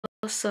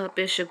What's up,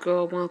 it's your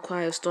girl One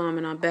Quiet Storm,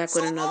 and I'm back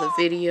with another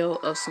video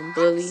of some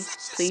bully.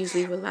 Please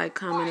leave a like,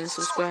 comment, and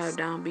subscribe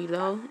down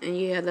below. And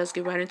yeah, let's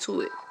get right into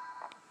it.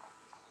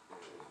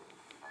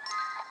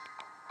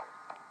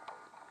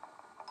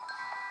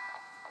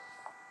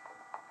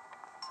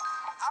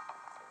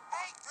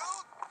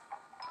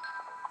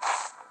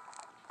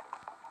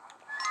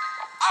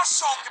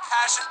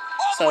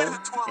 So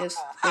it's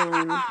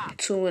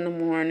 2 in the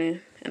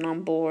morning and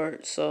I'm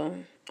bored, so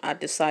I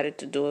decided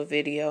to do a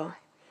video.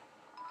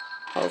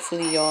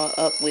 Hopefully y'all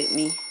up with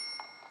me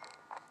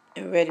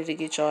and ready to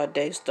get y'all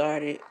day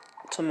started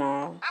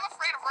tomorrow.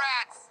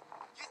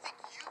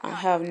 I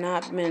have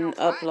not been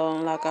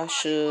uploading like I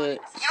should,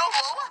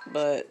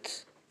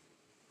 but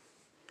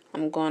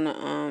I'm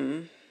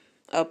gonna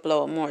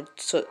upload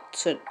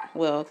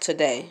more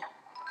today,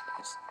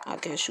 I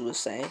guess you would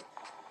say.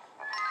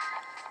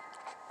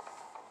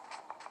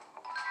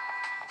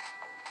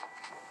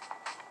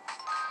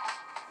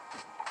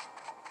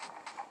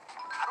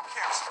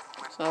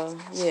 So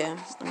yeah,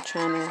 I'm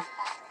trying to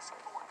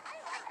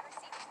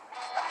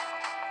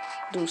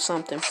do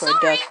something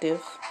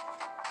productive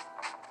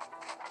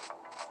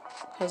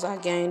because I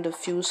gained a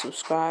few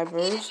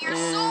subscribers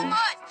and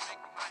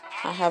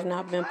I have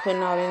not been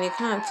putting out any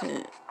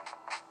content.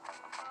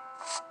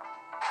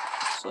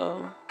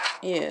 So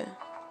yeah.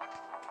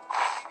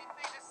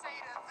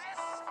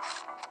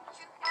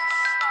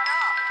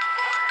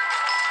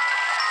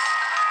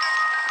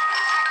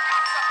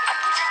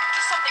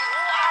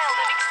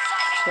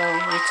 So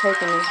I'm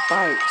taking this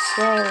bike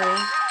slow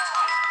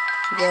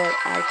that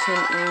I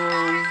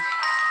can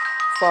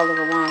follow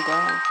the one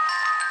guy.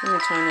 Let me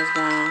turn this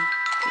down.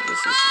 This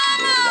is a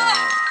bit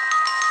loud.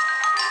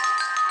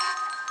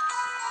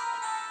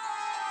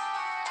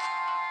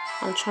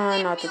 I'm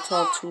trying not to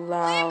talk too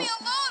loud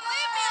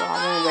so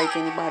I won't wake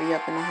anybody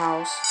up in the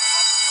house.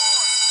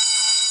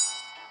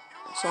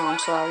 So I'm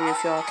sorry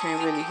if y'all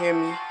can't really hear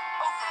me.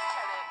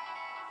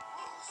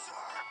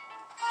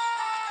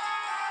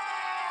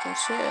 But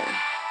yeah.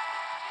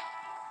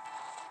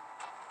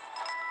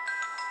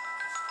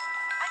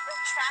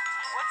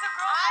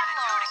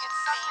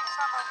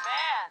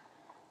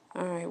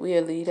 Alright,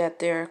 we'll leave that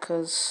there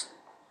because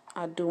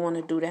I do want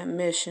to do that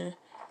mission.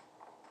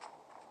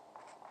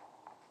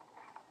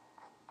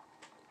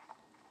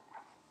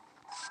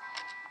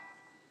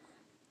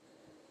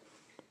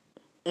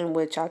 In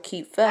which I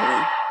keep failing.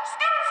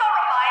 Students are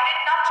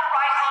reminded not to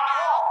write on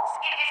walls.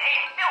 It is a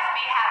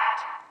filthy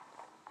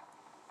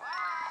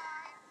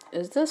habit.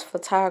 Is this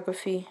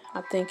photography?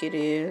 I think it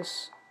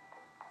is.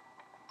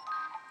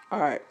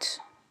 Art.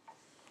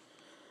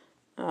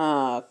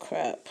 Ah,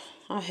 crap.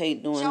 I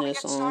hate doing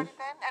this on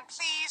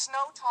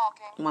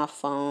my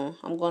phone.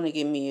 I'm going to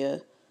give me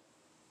a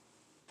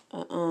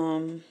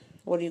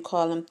what do you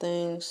call them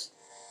things?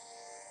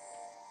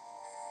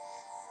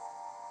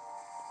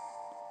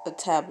 A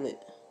tablet.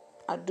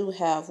 I do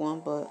have one,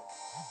 but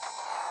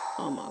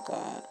oh my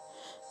God.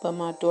 But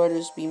my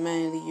daughters be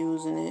mainly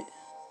using it,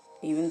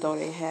 even though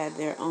they had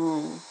their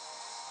own.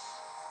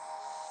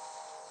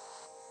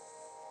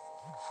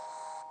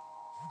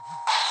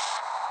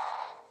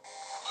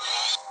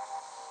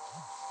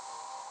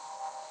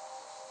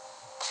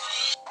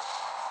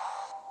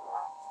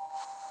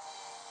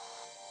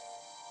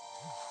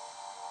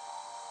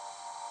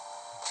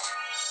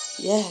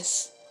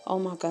 Yes. Oh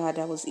my God,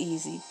 that was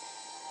easy.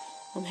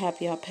 I'm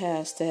happy I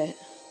passed that,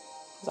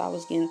 because I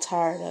was getting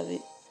tired of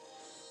it.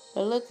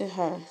 But look at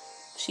her.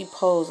 She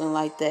posing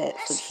like that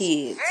for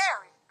kids.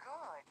 Very good.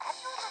 Have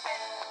you ever been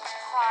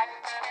crying?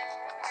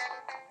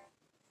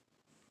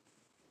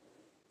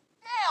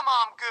 Damn,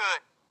 I'm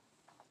good.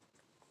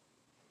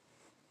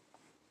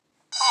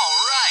 All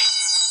right.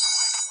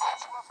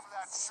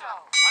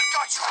 I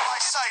got you in my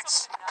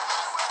sights.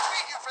 We'll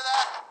beat you for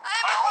that.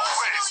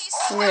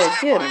 Yeah,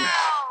 get him.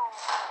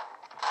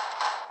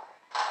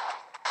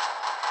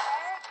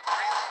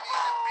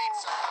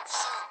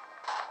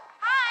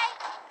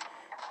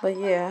 But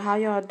yeah, how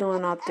y'all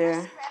doing out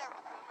there?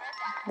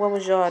 What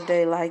was y'all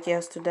day like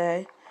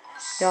yesterday?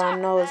 Y'all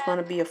know it's going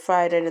to be a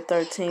Friday the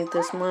 13th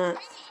this month.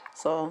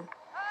 So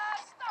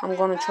I'm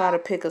going to try to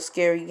pick a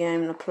scary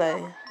game to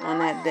play on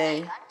that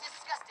day.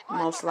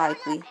 Most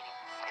likely.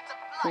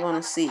 I'm going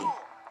to see. Oh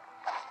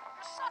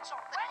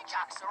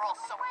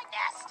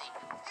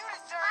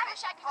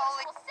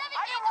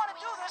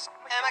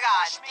my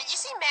God, did you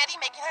see Maddie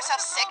making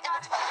herself sick in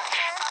the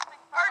toilet?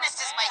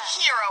 Ernest is my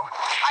hero.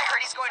 I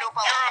heard he's going to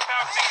apologize. You're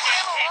about to get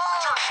hit,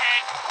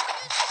 jerkhead.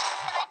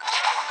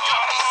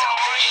 Don't be so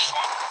greedy.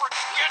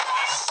 Forget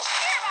this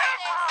ever.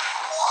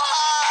 Why?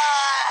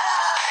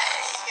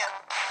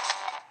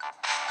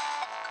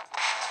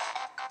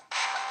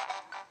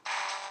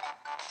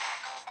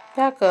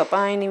 Back up,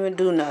 I ain't even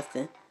do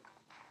nothing.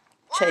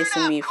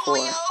 Chasing me for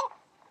it.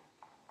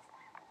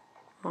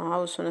 I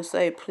was gonna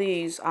say,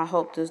 please, I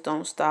hope this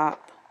don't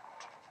stop.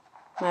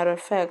 Matter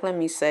of fact, let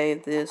me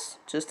save this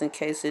just in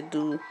case it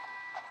do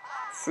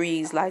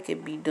freeze like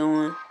it be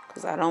doing,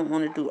 because I don't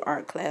want to do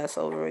art class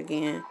over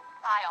again.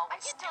 I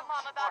always tell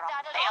Mom about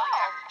that at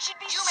all. She'd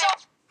be so...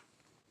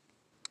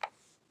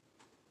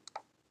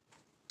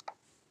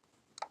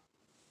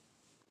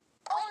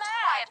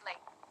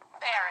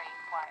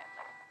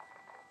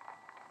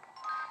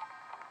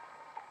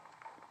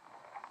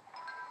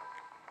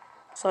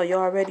 So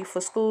y'all ready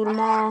for school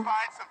tomorrow?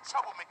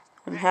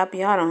 I'm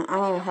happy I don't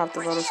have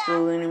to go to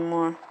school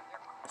anymore.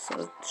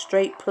 So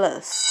straight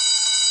plus.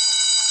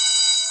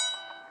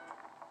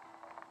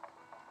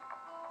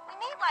 We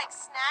need like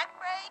snack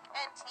break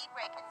and tea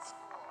break in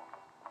school.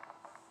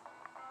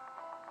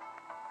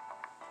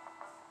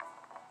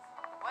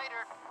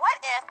 Later. What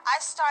if I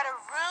start a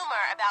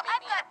rumor about me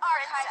being a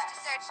princess? To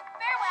search.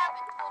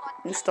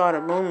 Farewell. You start a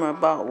rumor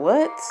about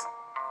what?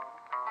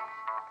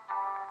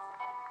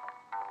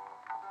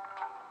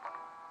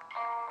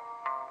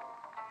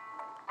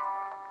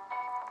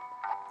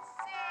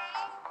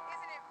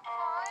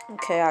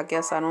 Okay, I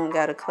guess I don't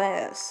got a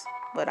class,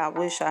 but I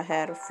wish I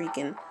had a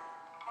freaking...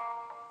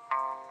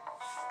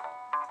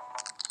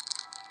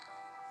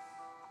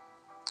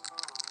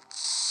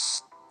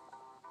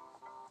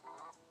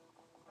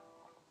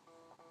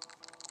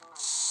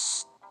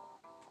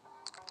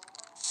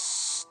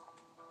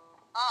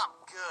 I'm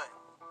good.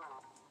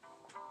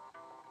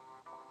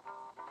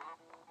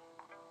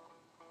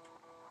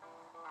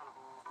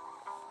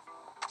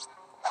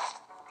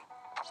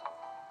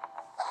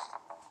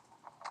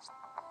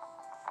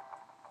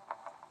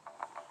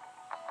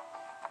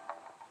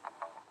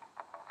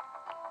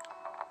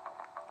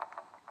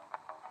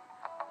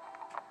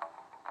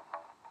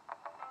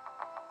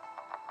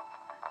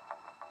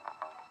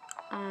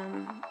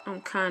 I'm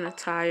kind of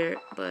tired,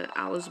 but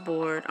I was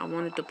bored. I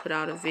wanted to put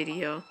out a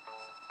video.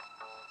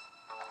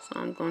 So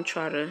I'm going to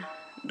try to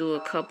do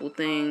a couple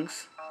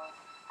things.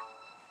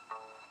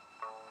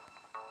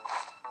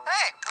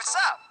 Hey, what's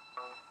up?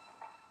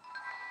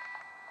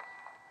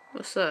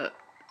 What's up?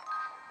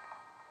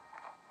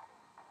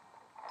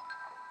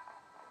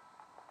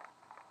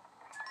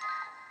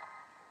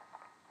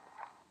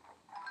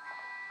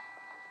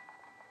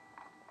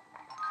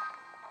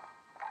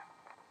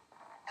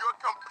 You're a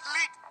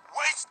complete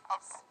waste of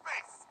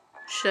space.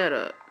 Shut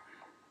up.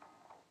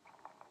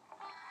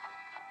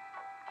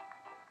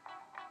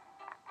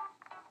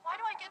 Why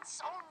do I get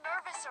so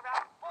nervous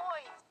around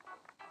boys?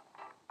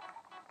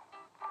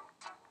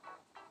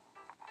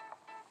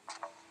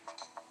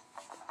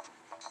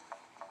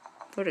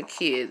 Where the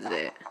kids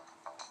at?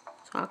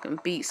 So I can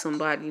beat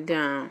somebody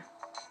down.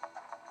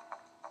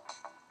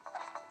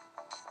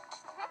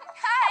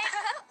 Hi.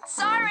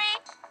 Sorry.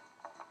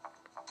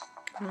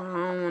 I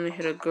don't want to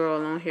hit a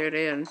girl on here.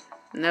 They'll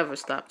never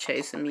stop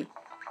chasing me.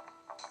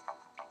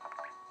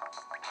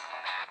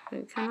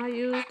 Hey, can I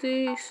use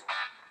these?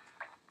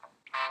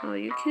 Oh,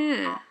 you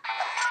can.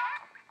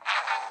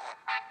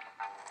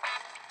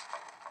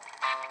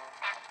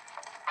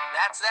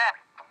 That's that.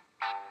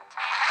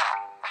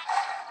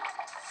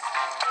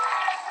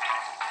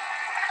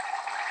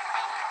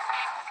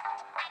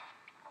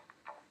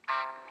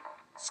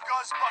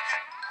 Scuzz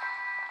Bucket,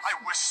 I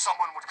wish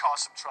someone would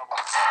cause some trouble.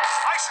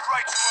 I should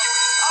write you up.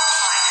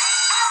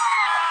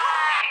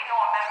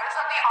 Ignore members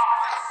of the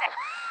opposite sex.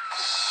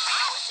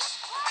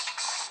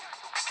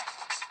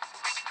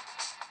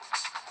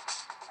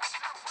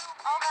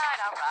 All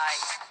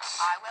right.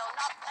 I will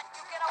not let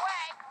you get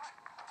away.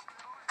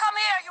 Come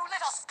here, you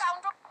little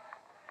scoundrel.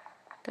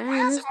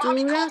 Dang, this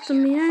dude after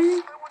me, ain't he?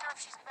 I wonder if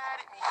she's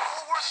mad at me.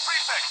 Forward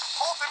prefect,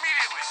 halt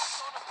immediately.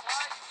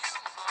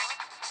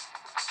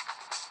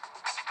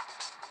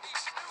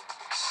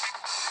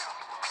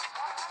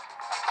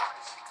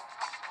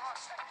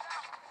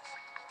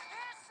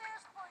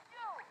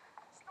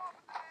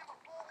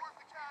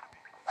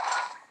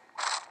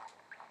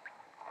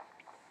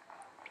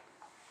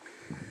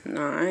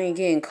 No, I ain't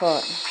getting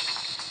caught.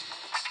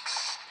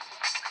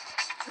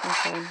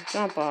 Okay,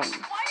 jump on. Why are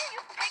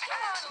you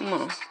picking on me? Come on.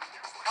 Why'd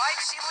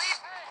she leave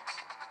me?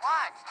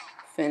 Why?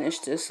 Finish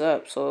this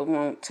up so it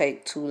won't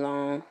take too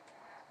long.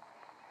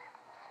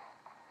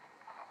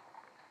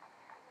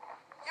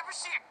 You ever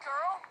see a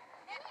girl?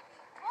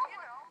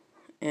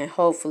 And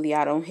hopefully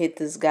I don't hit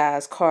this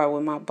guy's car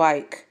with my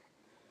bike.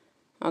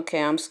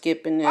 Okay, I'm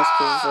skipping this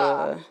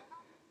because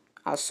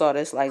I saw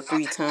this like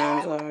 3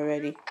 times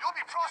already. You'll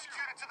be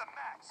prosecuted to the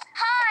max.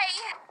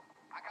 Hi.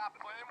 I got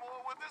plenty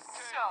more with this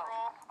kid,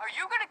 bro. Are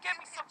you gonna get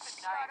me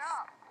something nice?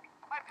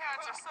 My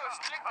parents are so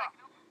strict.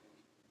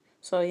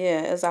 So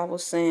yeah, as I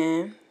was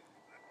saying,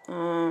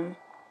 I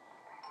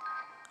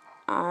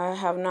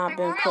have not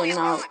been putting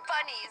out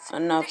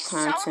enough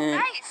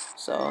content,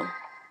 so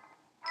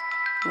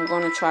I'm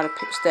going to try to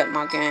step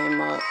my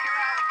game up.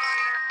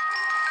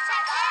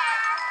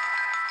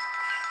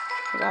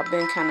 Because I've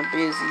been kind of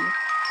busy.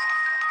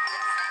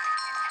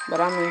 But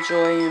I'm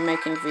enjoying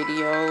making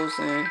videos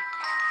and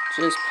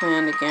just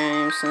playing the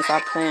game since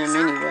I play them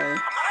anyway.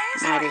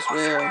 Might as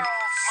well.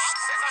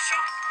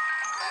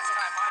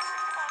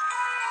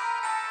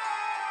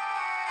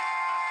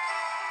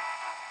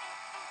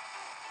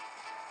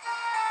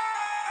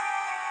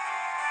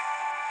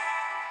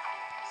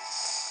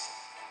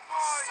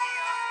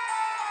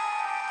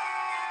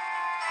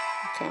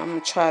 Okay, I'm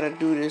going to try to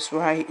do this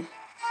right.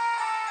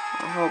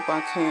 I hope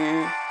I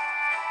can.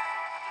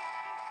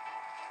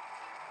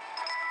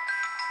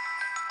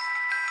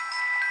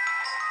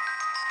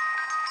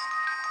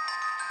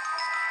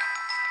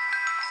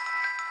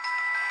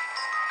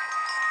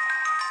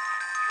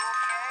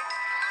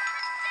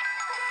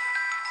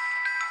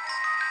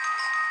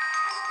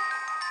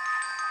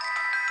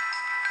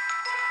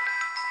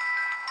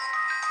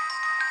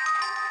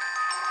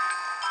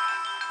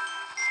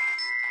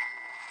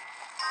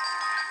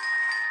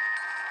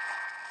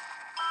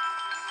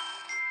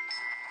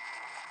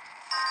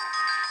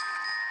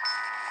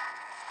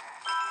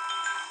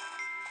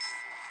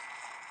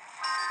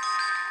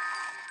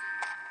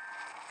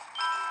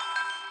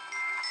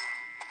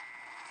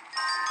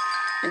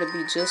 It'll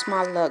be just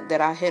my luck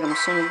that I hit him as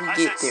soon as we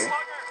get there.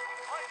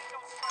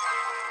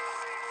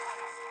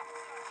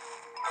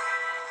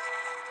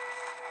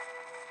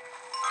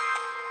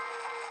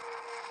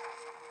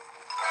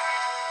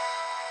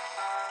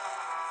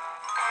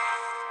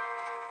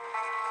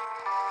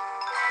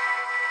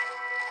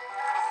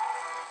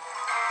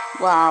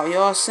 Wow,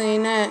 y'all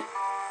seen that?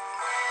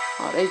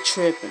 Oh, they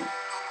tripping.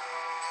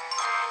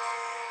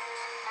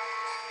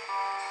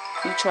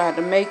 He tried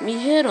to make me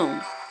hit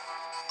him.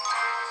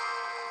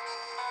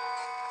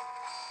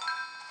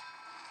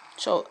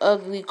 It's your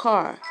ugly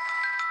car.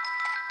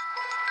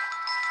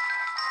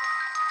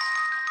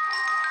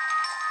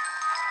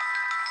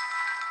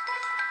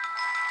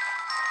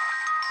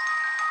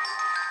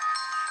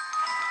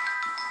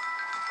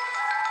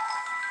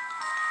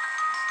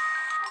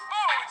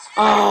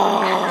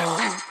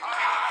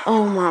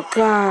 Oh my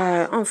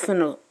God.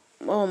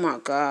 Oh my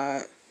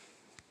God.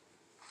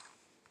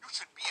 You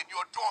should be in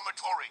your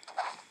dormitory.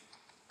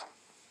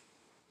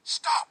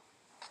 Stop.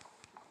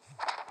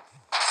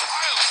 I'll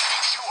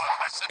teach you a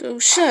lesson.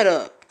 Dude, shut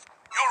up.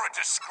 You're a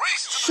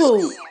disgrace to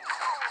Shoot. the school.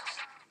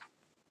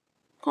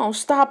 Gonna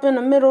stop in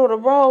the middle of the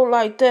road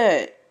like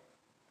that.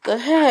 The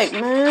heck,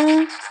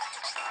 man?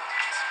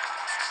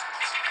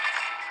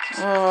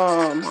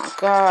 Oh my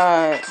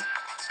God.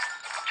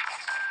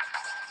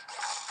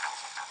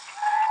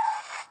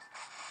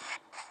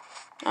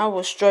 I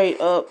was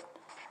straight up.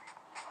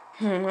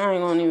 I ain't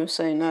gonna even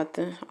say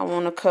nothing. I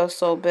wanna cuss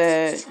so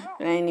bad.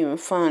 It ain't even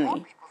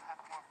funny.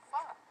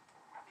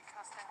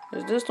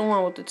 Is this the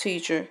one with the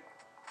teacher?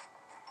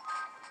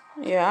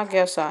 Yeah, I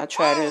guess I'll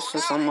try this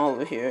since I'm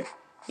over here.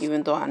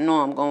 Even though I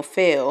know I'm gonna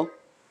fail.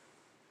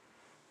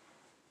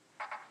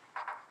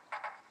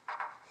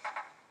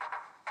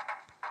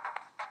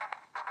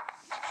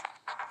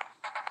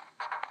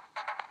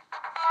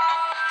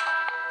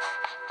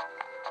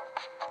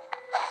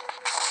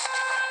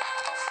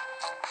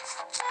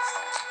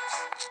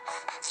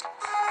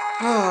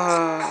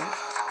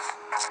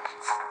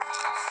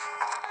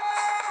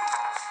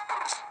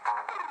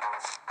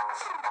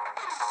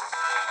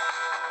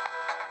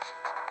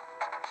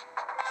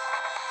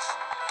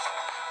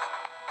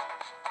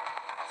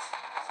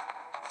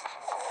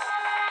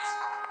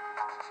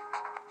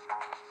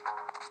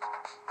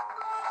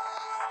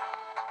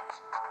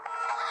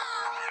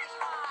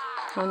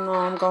 I know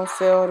I'm gonna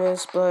fail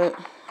this, but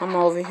I'm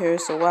over here,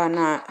 so why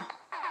not? Love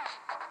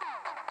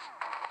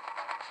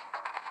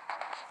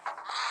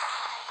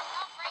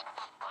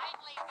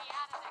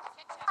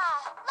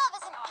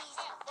isn't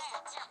easy, is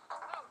it?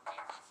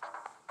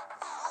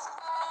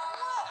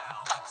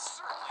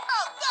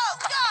 Oh, go,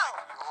 go!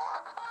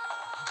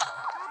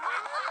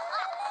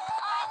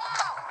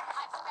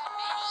 I've spent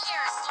many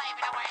years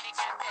slaving away to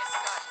get this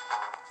good.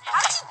 How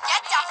did you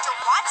get Dr.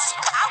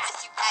 Watson out with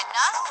you,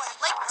 Edna?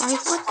 Like, did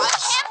you drug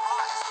him?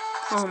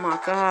 Oh my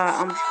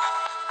God,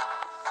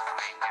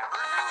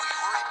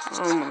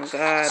 oh my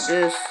God,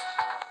 this.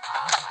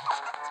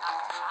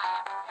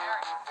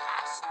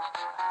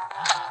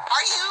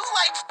 Are you,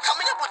 like,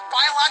 coming up with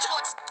biological...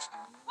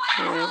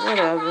 Yeah,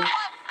 whatever.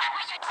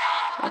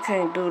 I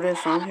can't do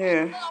this on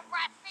here. Little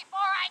brat before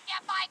I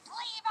get my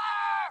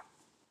cleaver!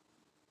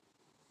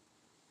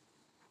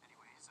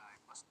 Anyways, I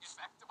must get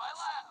back to my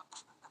lab.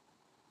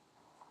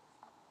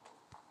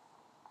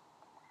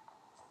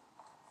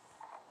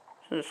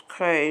 This is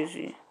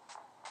crazy.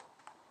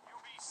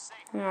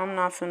 Yeah, I'm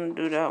not finna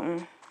do that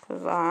one.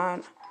 Because I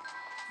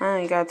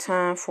ain't got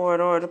time for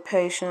it or the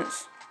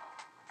patience.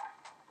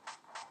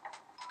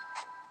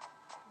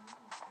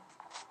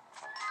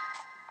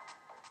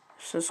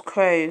 This is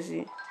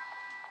crazy.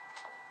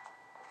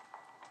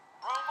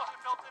 Rome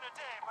wasn't built in a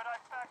day, but I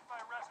packed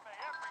my resume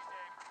every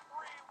day for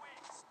 3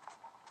 weeks.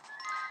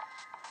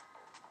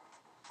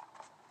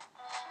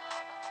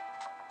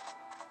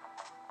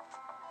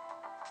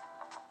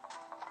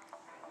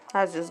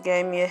 That just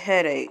gave me a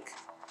headache.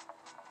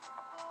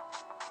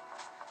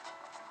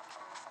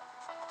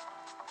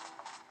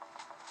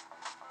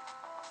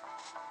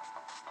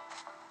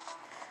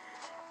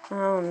 I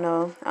don't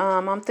know.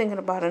 I'm thinking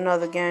about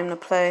another game to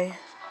play.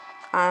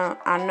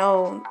 I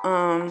know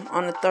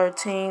on the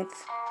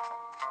 13th,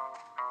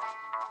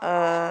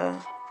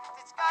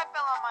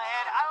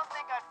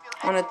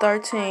 on the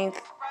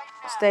 13th,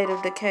 State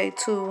of Decay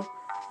 2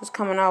 is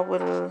coming out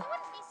with a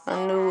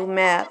new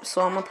map,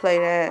 so I'm gonna play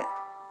that.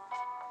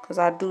 Cause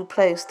I do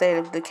play State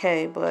of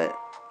Decay, but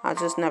I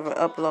just never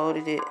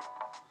uploaded it.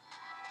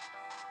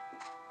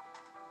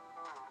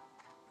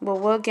 But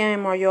what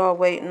game are y'all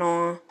waiting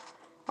on?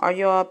 Are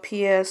y'all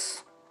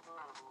PS4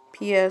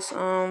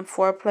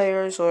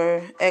 players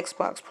or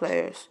Xbox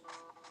players?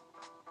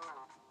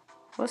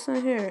 What's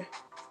in here?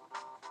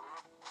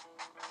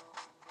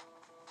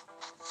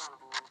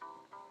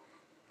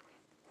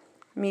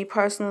 Me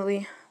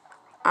personally,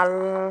 What are you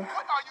doing over there?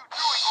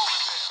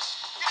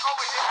 Get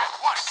over here at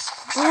once.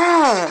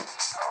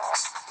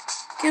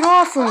 Get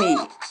off of me.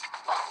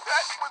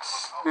 That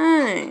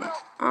Dang,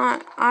 I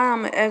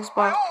am an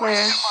Xbox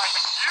player.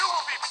 you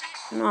will be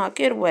beaten. Nah,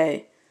 get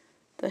away.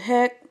 The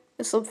heck?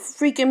 It's a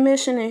freaking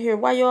mission in here.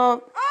 Why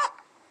y'all?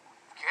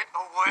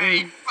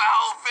 way,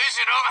 foul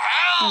vision of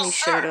hell! Let me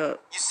shut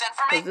up. You sent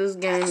for me? Cause this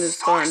game is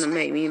starting to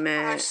make me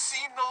mad. I've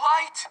seen the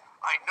light.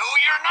 I know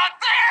you're not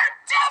there,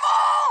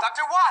 devil!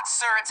 Dr. Watts,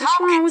 sir, it's What's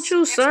Hopkins. wrong with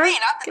you, It's sir? me,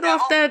 not the Get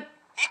off devil. that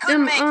He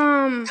couldn't make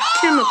it.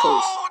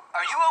 chemicals.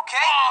 Are you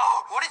okay?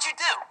 Oh. What did you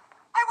do?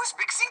 I was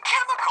mixing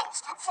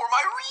chemicals for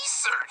my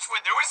research when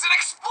there was an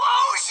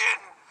explosion.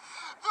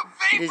 The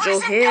Did vapors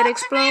your have head got to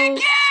explode?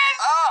 me again.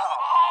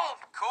 Oh,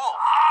 cool.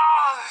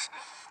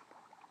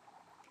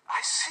 I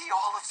see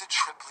all of the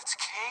triplets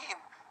came.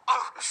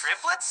 Oh,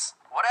 Triplets?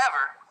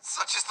 Whatever.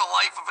 such is the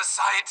life of a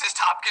scientist,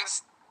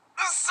 Hopkins.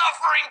 The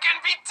suffering can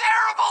be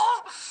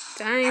terrible.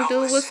 Dang,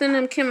 dude, what's in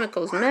them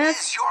chemicals? Word Meth?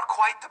 is you're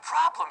quite the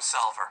problem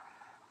solver.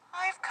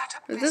 I've got a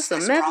Is this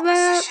a business meth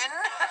lab? proposition.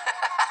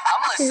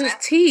 I'm Look at listening. his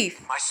teeth.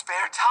 My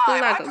spare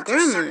time, like I a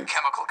produce certain gremlin.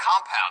 chemical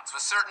compounds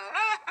with certain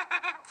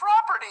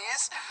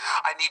properties.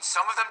 I need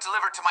some of them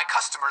delivered to my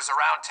customers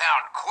around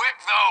town. Quick,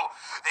 though.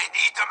 They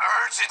need them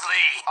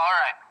urgently. All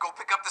right, Go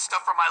pick up the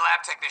stuff from my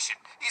lab technician.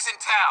 He's in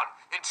town,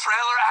 in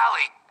Trailer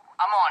Alley.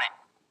 I'm on it.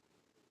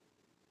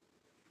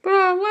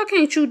 Bro, why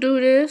can't you do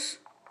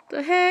this?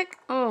 The heck?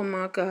 Oh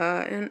my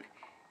god.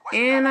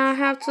 And I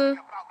have to.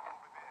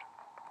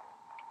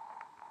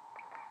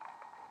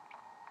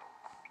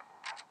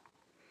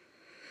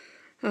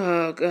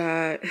 Oh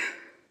god.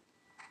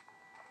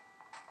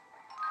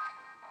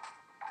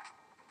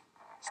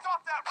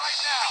 Stop that right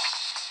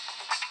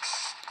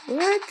now.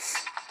 What?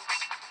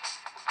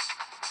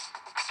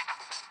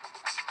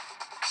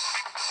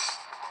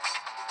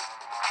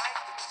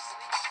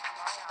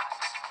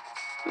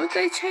 What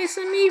they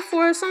chasing me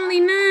for? It's only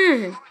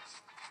 9.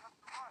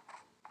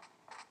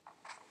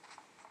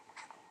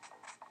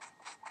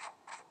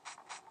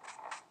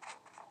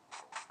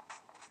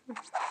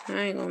 I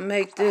ain't gonna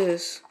make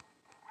this.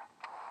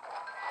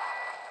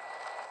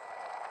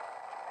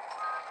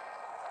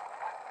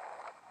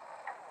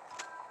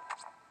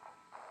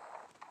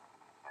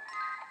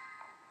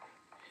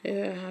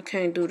 Yeah, I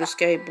can't do the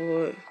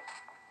skateboard.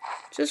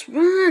 Just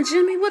run,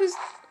 Jimmy. What is...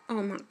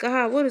 Oh my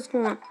god, what is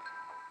going...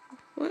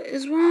 What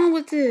is wrong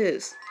with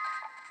this?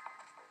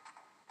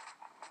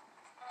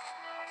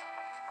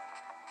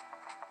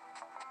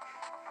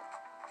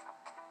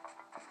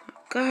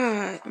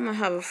 God, I'm gonna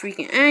have a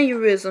freaking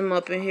aneurysm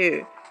up in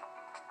here.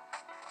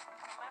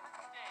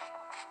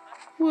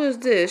 Who is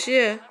this?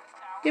 Yeah.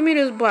 Give me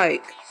this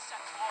bike.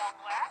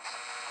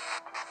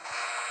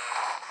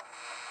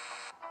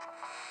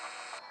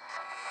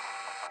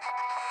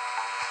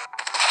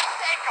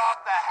 Take off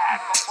the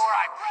hat before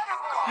I let you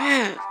go. Crap.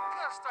 I'm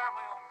gonna start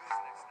my own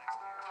business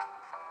next year.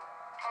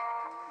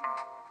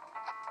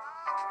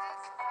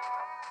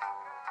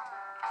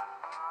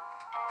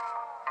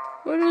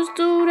 Where this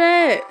dude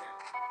at?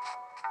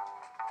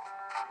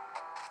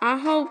 I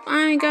hope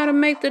I ain't gotta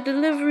make the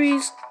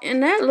deliveries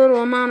in that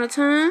little amount of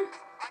time.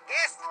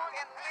 Yes, you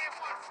can live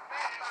with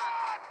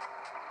Batman.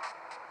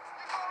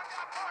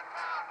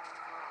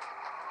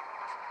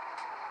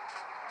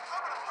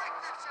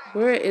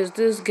 Where is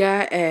this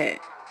guy at?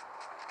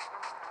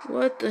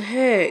 What the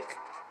heck?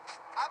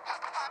 I've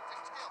got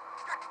plastic still.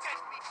 You're dead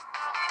meat.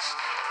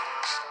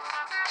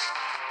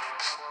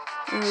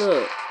 And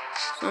look,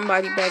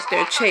 somebody back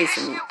there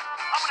chasing me. I'm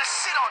gonna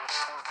sit on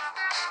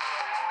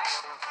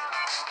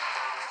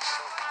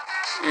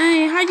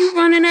Hey, how you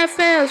running that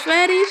fast,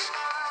 fatty?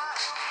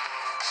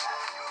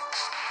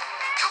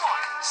 Come on,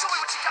 show me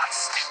what you got,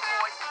 stick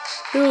boy.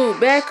 Dude,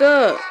 back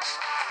up.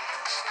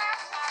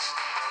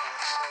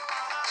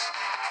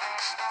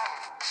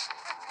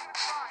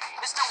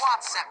 Mr.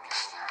 Watts sent me.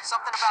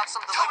 Something about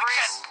some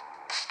deliveries.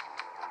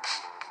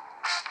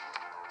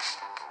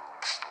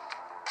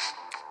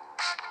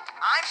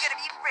 I'm gonna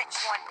be rich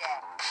one day.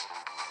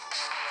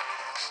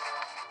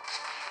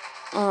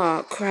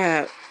 Oh,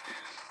 crap.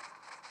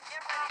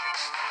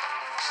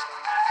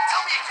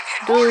 Tell me you can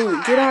hit harder than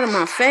Dude, get out of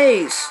my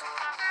face.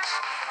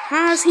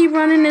 How is he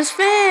running this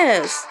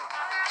fast?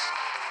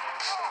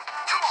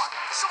 Come on,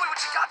 show me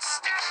what you got,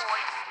 stick boy.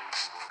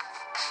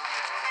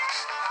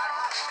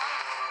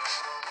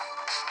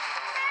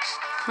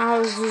 How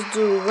is this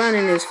dude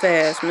running this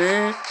fast,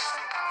 man? Come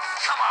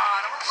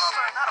on, I'm a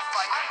lover, not a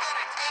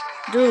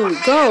fighter.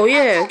 Dude, go,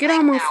 yeah, get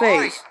out my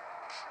face.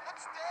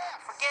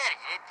 Forget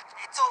it.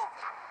 It's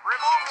over.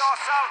 Remove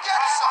yourself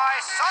from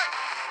my sight.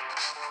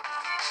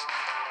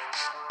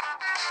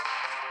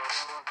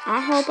 I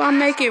hope I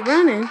make it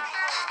running.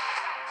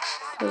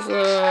 Cause,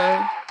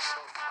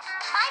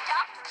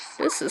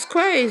 this is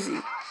crazy.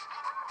 Everyone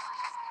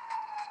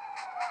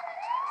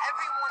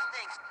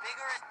thinks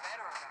bigger is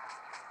better around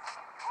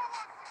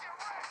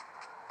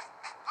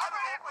I'm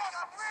ready for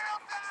some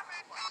real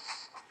damage.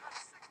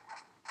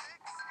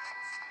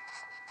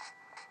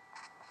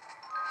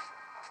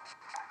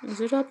 Is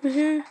it up in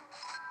here? You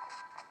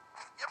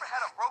ever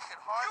had a broken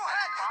heart? You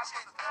had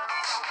constant. You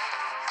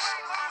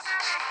ain't losing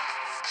me.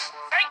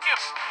 Thank you.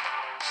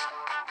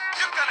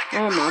 You're gonna get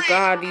Oh my creamed.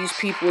 god, these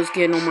people is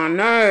getting on my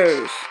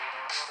nerves.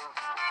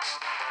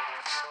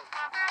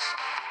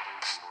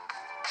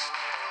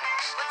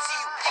 Let's see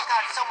you pick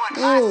on someone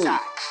Ooh. my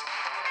size.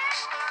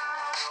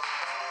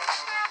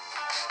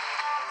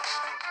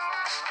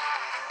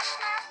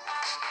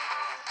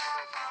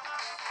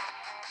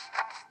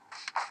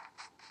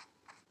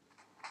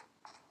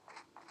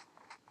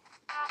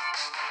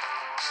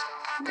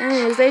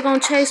 Dang, is they gonna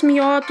chase me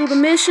all through the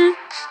mission?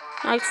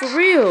 Like, for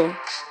real?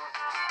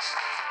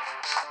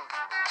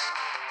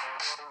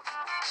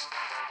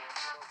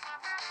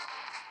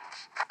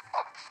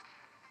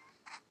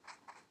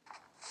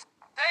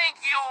 Thank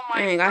you,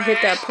 my Dang, I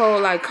hit that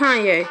pole like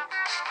Kanye.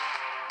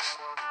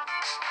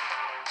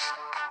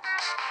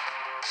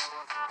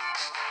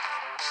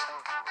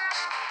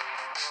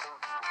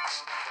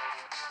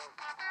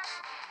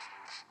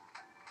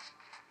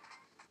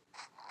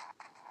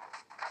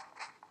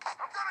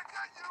 I'm gonna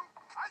get you.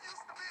 I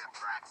used to be a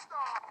track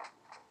star.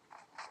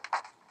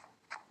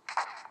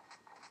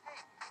 Hey,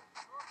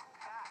 you're a cool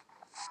guy.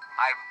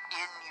 I'm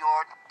in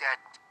your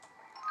debt.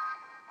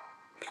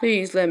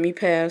 Please let me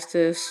pass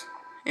this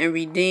and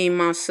redeem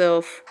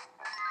myself.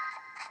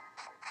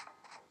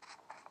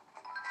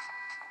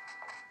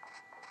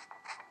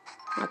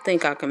 I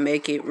think I can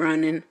make it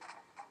running.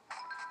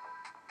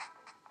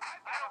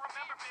 I don't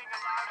remember being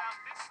allowed out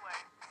this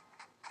late.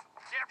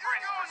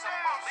 Different for some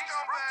police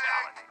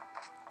brutality.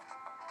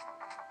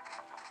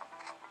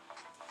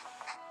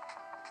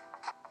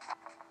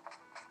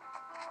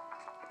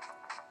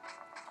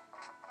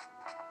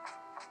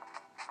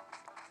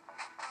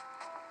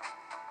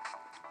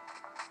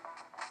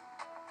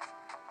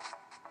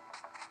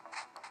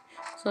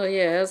 So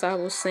yeah, as I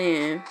was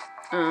saying,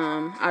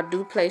 I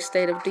do play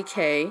State of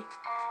Decay.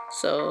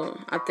 So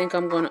I think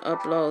I'm gonna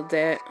upload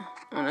that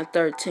on the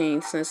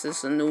 13th since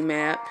it's a new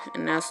map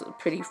and that's a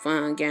pretty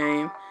fun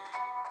game.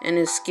 And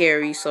it's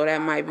scary, so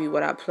that might be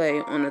what I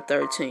play on the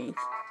 13th.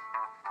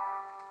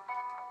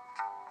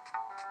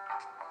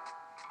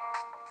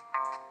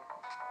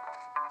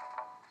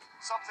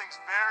 Something's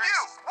very...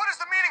 You! What is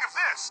the meaning of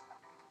this?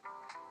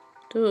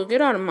 Dude,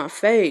 get out of my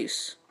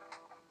face.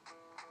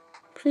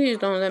 Please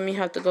don't let me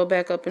have to go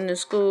back up in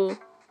this school. I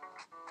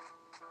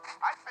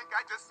think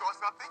I just saw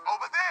something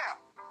over there.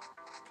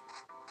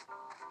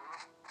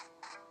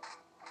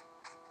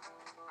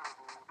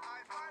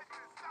 I advise you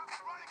to stop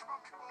running from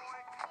me,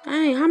 boy.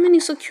 Dang, how many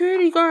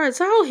security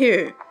guards out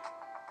here?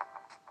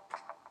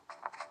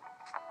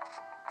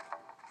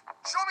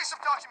 Show me some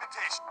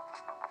documentation.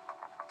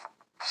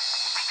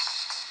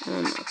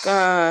 Oh my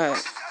God.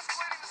 This is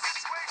escalating the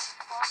situation,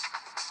 folks.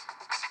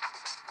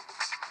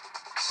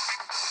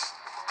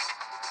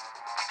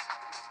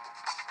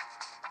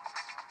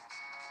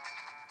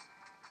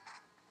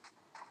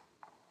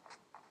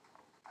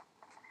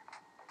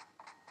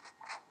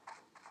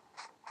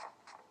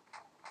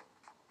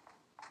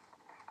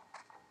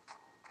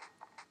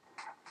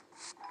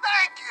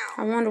 Thank you.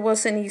 I wonder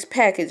what's in these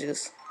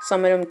packages.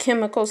 Some of them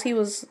chemicals he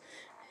was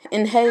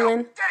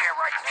inhaling. Get here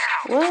right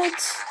now. What?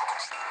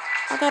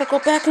 I gotta go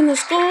back into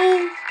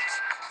school?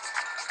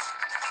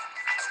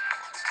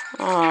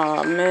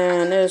 Oh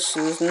man, this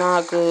is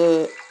not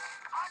good. I'll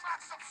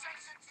knock some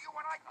sense into you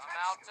when I catch you.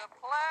 Out to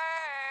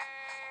play.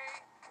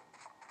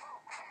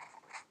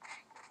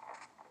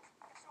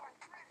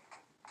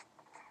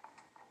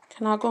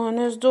 Can I go in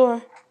this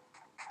door?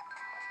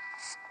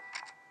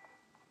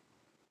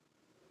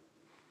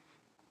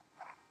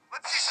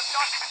 Let's see some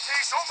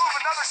documentation. Don't move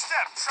another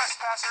step,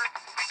 trespasser.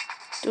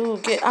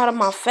 Dude, get out of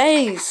my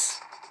face.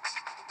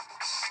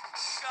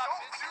 Got Don't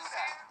business do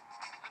that.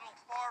 here? Little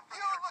far from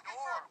You're your looking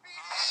for door. a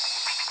beating.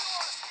 You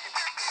want to see if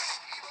you're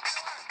beating Evil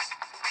Miller?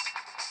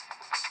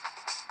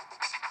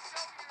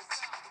 Show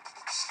yourself.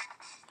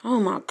 Oh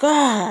my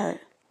God.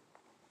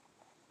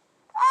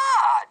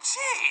 Ah,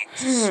 gee,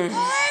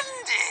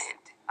 splendid.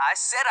 I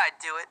said I'd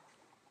do it.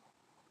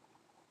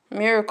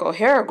 Miracle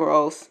hair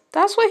growth.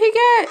 That's what he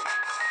got?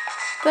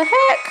 The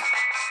heck?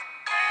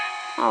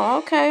 Oh,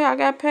 okay. I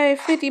got paid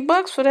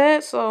 $50 for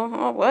that, so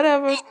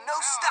whatever. Ain't no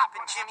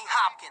stopping Jimmy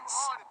Hopkins.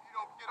 On if you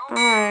don't get over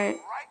Alright.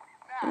 right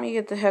now. Let me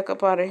get the heck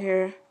up out of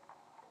here.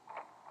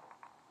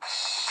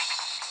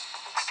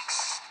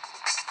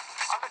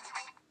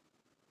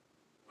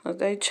 Cause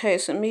they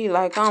chasing me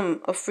like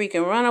I'm a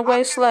freaking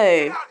runaway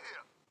slave. Get out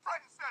here,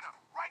 front and center,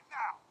 right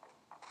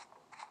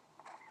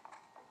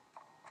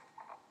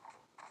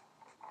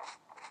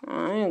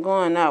now. I ain't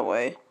going that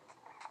way.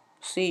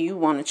 See, you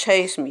want to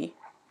chase me.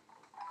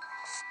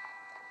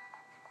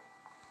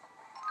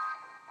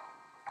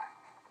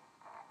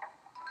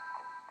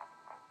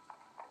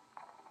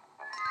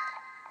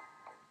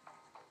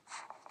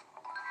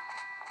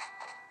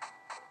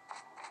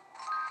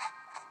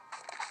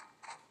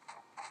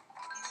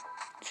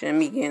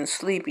 Jimmy getting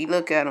sleepy.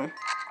 Look at him.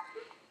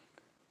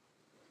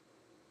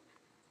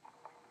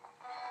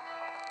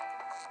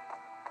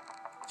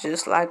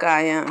 Just like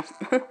I am.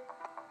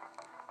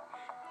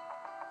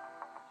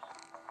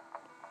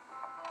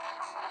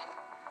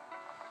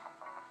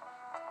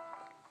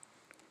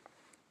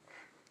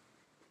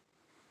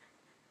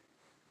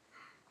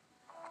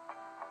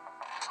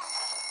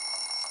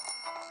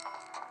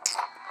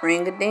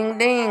 Ring a ding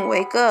ding.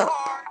 Wake up.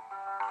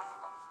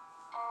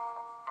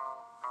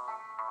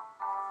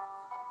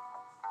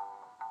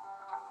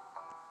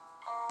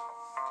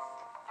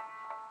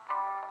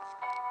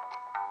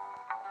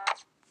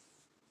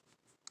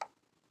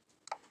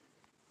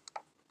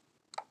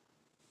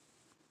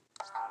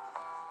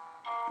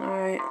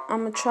 Alright, I'm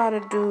gonna try to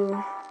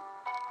do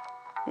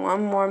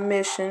one more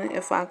mission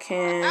if I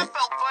can. That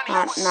felt funny.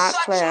 It was Not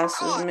such a classes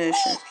good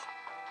mission. movie.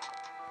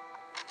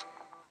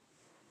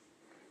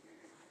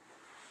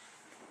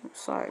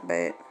 Sorry,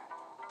 babe.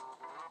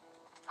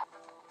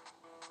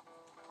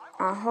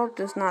 I hope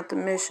this not the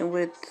mission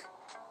with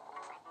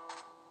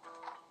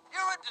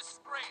You're a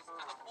disgrace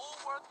to the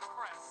Woolworth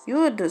Press.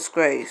 you. A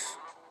disgrace.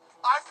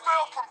 I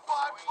fell from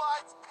 5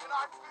 flights and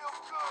I feel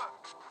good.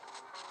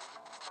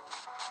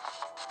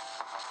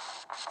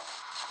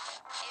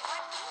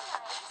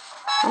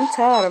 I'm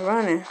tired of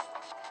running.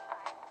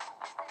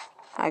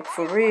 Like,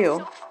 for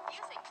real.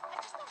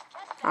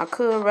 I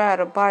could ride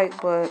a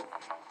bike, but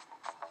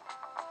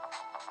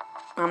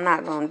I'm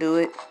not gonna do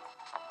it.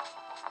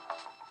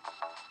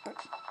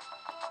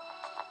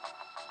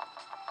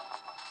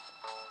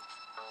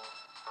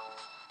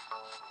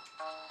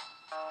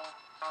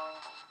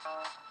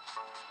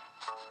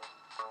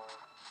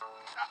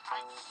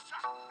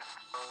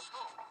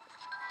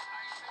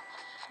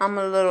 I'm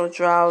a little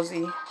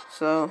drowsy,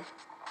 so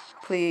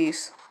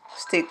please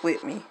stick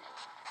with me.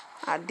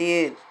 I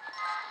did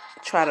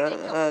try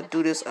to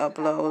do this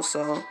upload,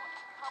 so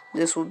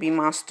this will be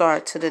my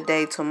start to the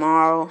day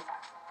tomorrow,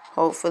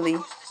 hopefully.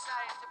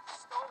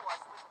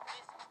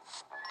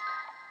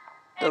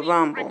 The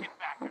Rumble.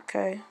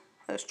 Okay,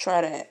 let's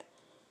try that.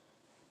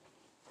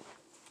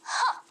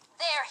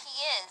 There he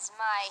is,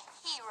 my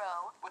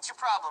hero. What's your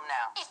problem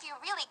now? If you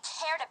really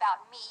cared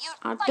about me, you'd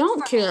I fight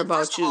don't for care me.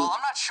 about First you. of all,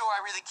 I'm not sure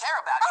I really care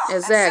about you.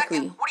 Exactly.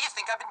 And second, what do you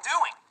think I've been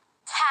doing?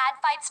 Tad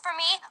fights for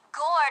me.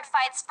 Gord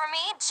fights for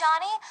me.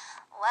 Johnny,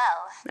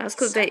 well, That's he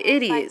 'cause they certainly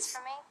idiots. fights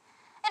for me.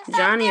 In fact,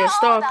 Johnny they're a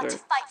all about stalker.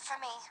 to fight for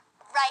me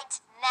right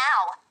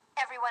now.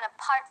 Everyone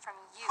apart from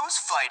you. Who's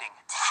fighting?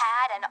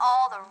 Tad and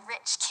all the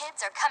rich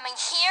kids are coming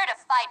here to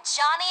fight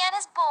Johnny and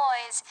his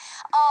boys.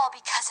 All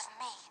because of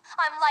me.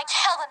 I'm like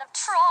Helen of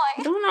Troy.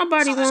 Don't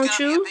nobody So there's want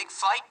gonna be you. a big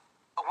fight?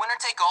 A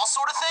winner-take-all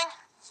sort of thing?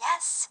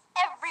 Yes,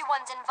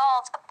 everyone's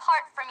involved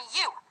apart from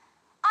you.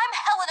 I'm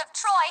Helen of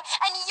Troy,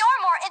 and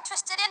you're more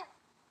interested in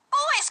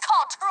boys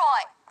called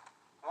Troy.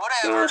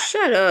 Whatever. Girl,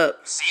 shut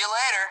up. See you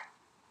later.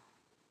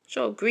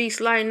 Show grease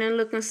lightning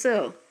looking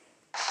self.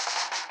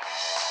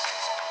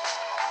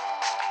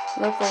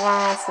 Look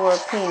around for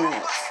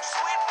peanuts.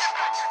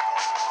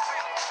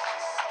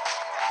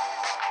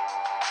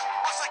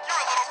 Looks like you're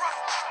a little rough.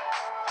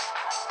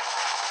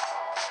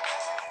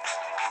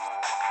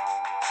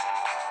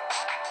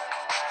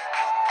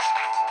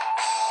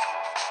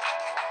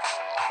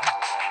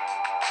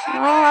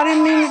 No, I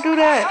didn't mean to do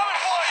that.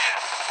 Coming for you.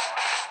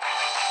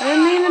 I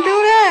didn't mean to do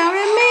that. I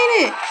didn't mean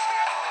it.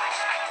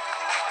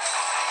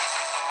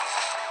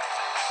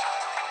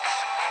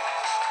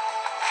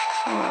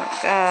 Oh my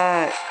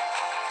God.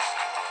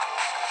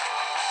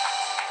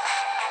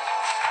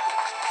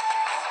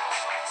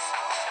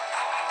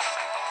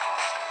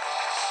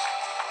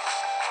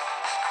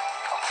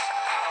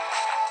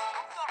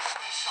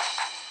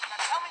 Now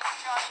tell me where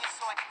Johnny is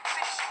so I can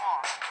finish him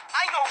off.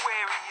 I know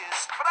where he is,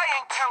 but I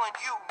ain't telling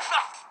you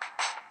nothing.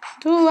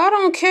 Dude, I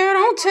don't care.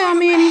 Don't tell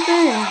me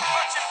anything.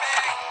 Watch it,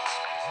 baby.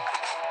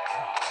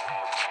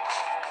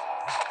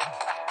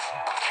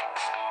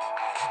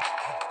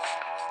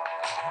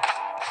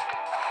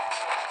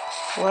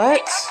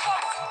 What?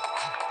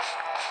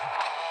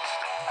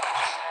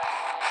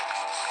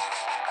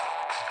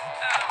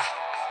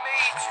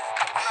 Major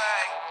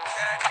drag.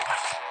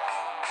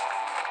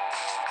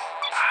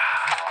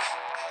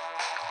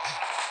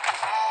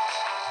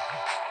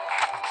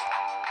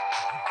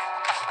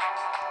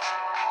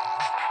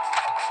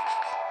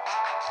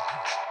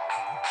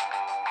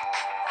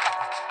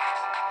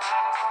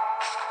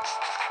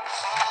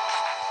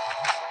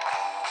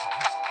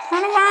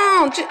 Turn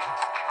around.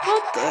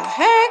 What the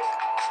heck?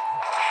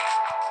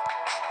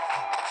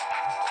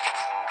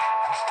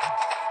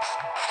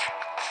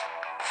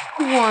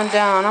 You going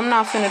down. I'm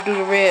not finna do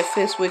the red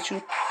fist with you. I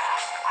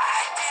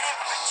did it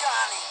for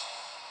Johnny.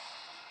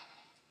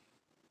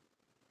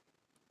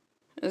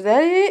 Is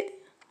that it?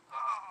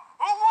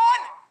 Who won?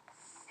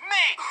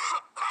 Me.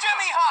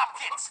 Jimmy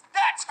Hopkins.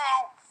 That's who.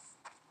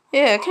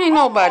 Yeah, can't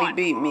nobody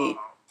beat me.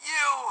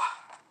 You.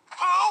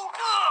 Who?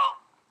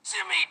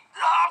 Jimmy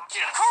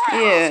Hopkins.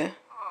 Yeah.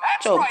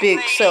 That's Your right, big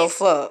ladies.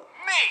 self up.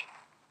 Me.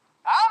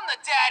 I'm the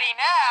daddy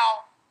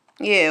now.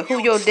 Yeah,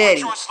 who your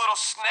daddy? Treacherous little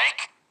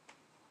snake.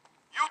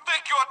 You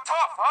think you're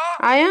tough, huh?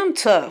 I am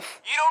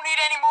tough. You don't need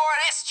any more of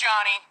this,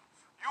 Johnny.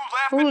 You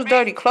laugh at Whose me?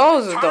 dirty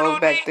clothes is Turn those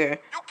on back me? there?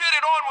 You get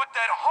it on with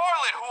that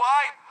harlot who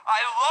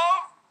I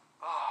love?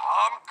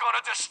 I'm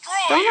gonna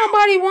destroy Don't you.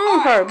 nobody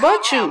want her but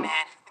Come you. on,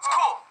 man. It's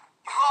cool.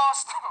 You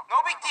lost. No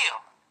big deal.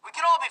 We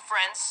can all be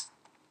friends.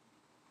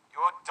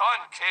 You're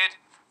done, kid.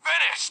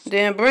 Finished.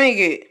 Then bring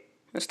it.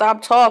 And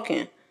stop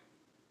talking.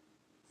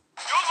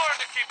 You'll learn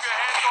to keep your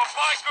hands off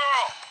my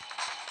girl.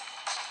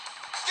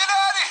 Get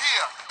out of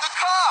here! The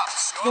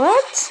cops! You're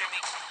What? lucky, Jimmy.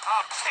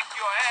 I'll kick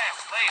your ass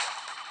later.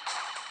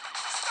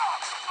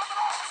 Stop! I'm an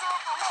officer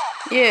of the law.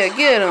 Yeah,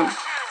 get him. Here.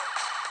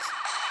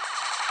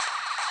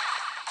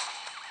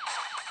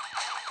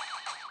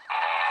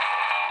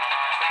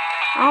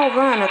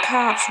 Outrun the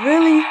cops,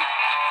 really?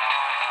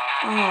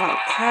 Oh,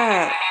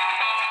 crap.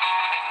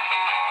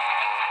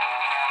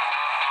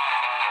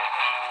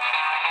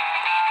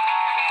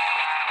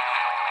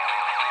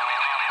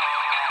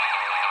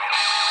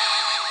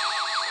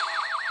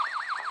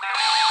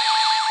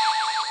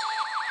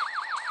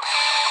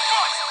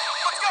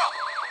 Let's go!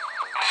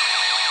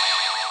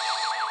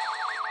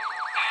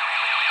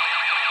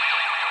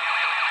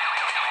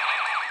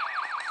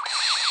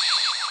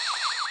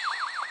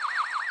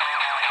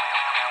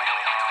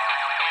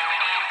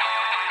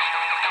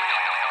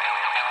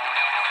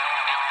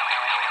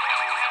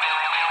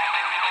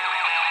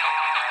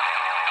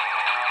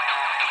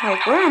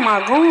 Like, where am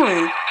I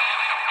going?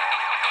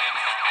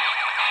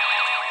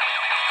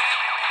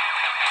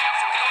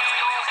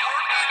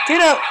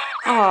 Get up.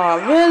 Oh,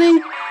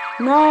 really?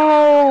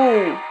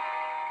 No.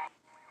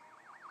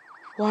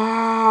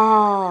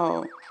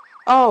 Wow.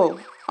 Oh,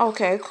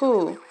 okay,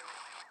 cool.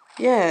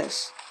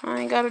 Yes, I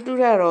ain't got to do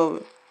that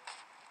over.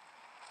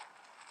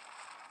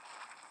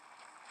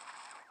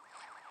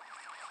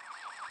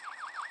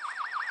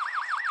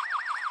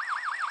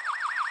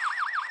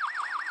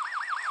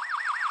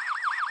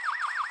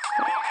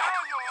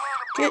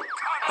 Get,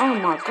 oh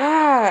my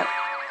God.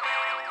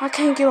 I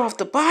can't get off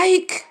the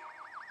bike.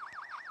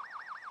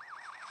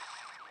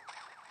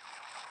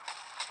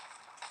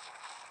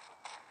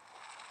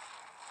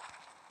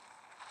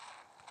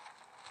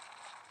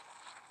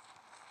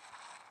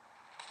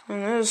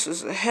 And this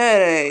is a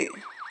headache.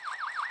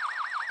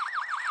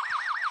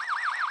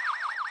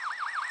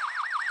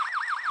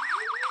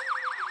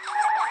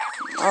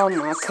 Oh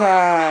my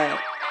God.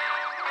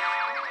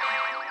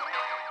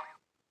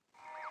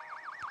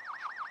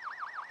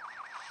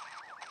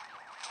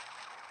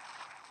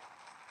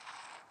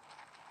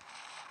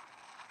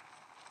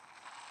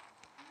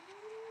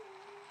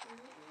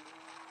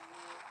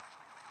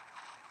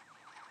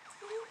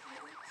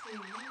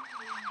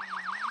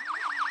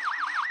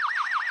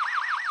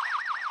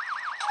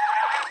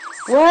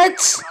 What?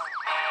 Let's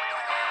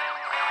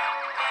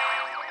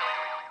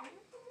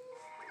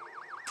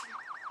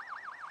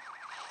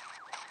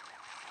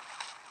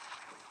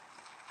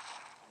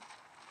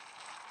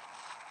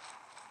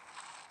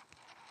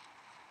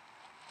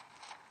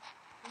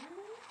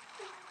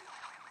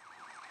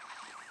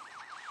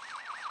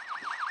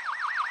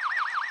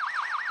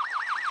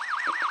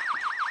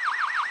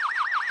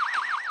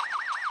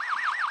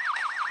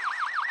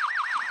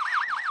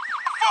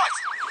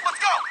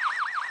go!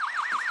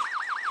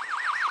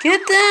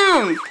 Get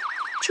them!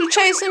 What you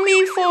chasing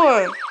me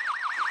for?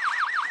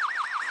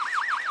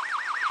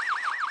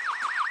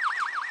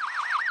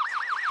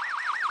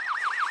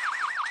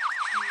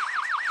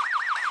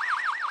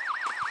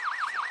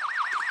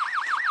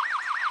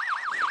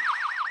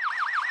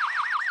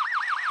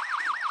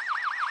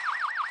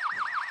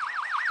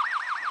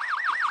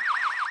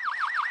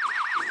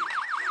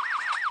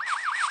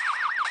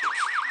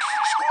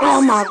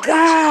 Oh my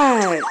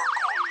God!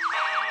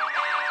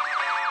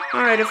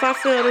 Alright, if I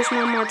fail this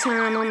one more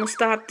time, I'm going to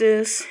stop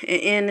this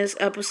and end this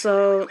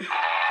episode.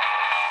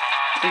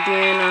 And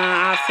then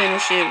I'll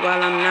finish it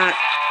while I'm not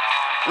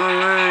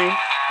online.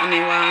 I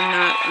mean, while I'm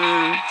not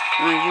on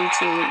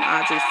YouTube.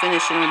 I'll just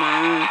finish it on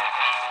my own.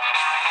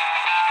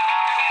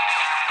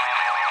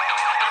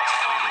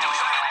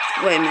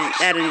 Wait a minute,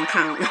 that didn't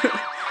count.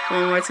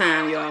 One more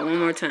time, y'all. One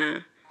more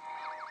time.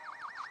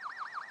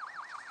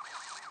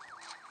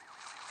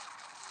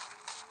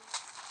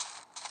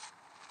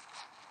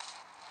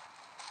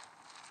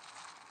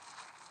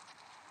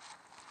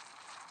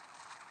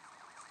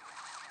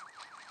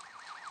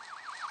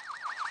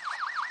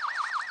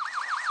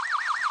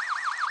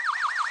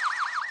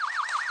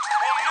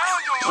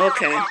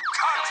 Okay,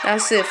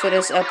 that's it for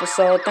this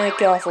episode.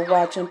 Thank y'all for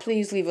watching.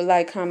 Please leave a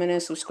like, comment,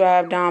 and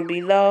subscribe down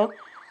below.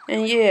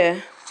 And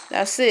yeah,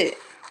 that's it.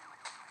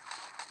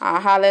 I'll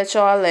holler at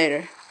y'all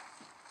later.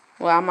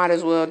 Well, I might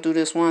as well do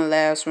this one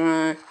last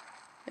run.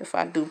 If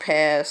I do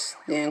pass,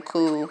 then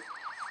cool.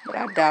 But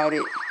I doubt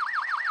it.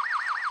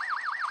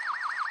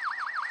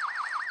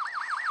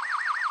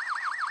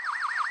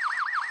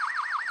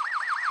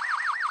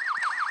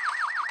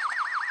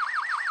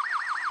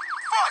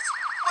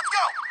 Let's go!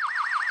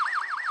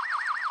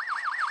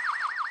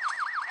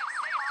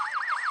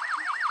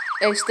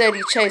 They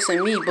steady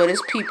chasing me, but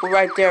it's people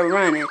right there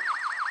running.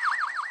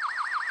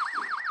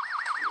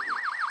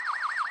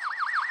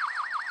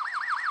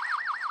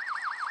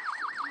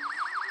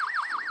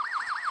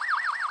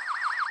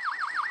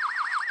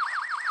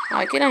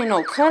 Like, it ain't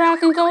no cut I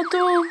can go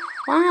through.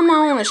 Why am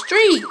I on the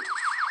street?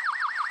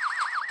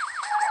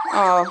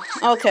 Oh,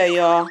 okay,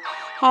 y'all.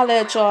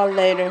 Holla at y'all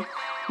later.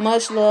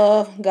 Much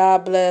love.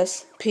 God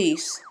bless.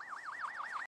 Peace.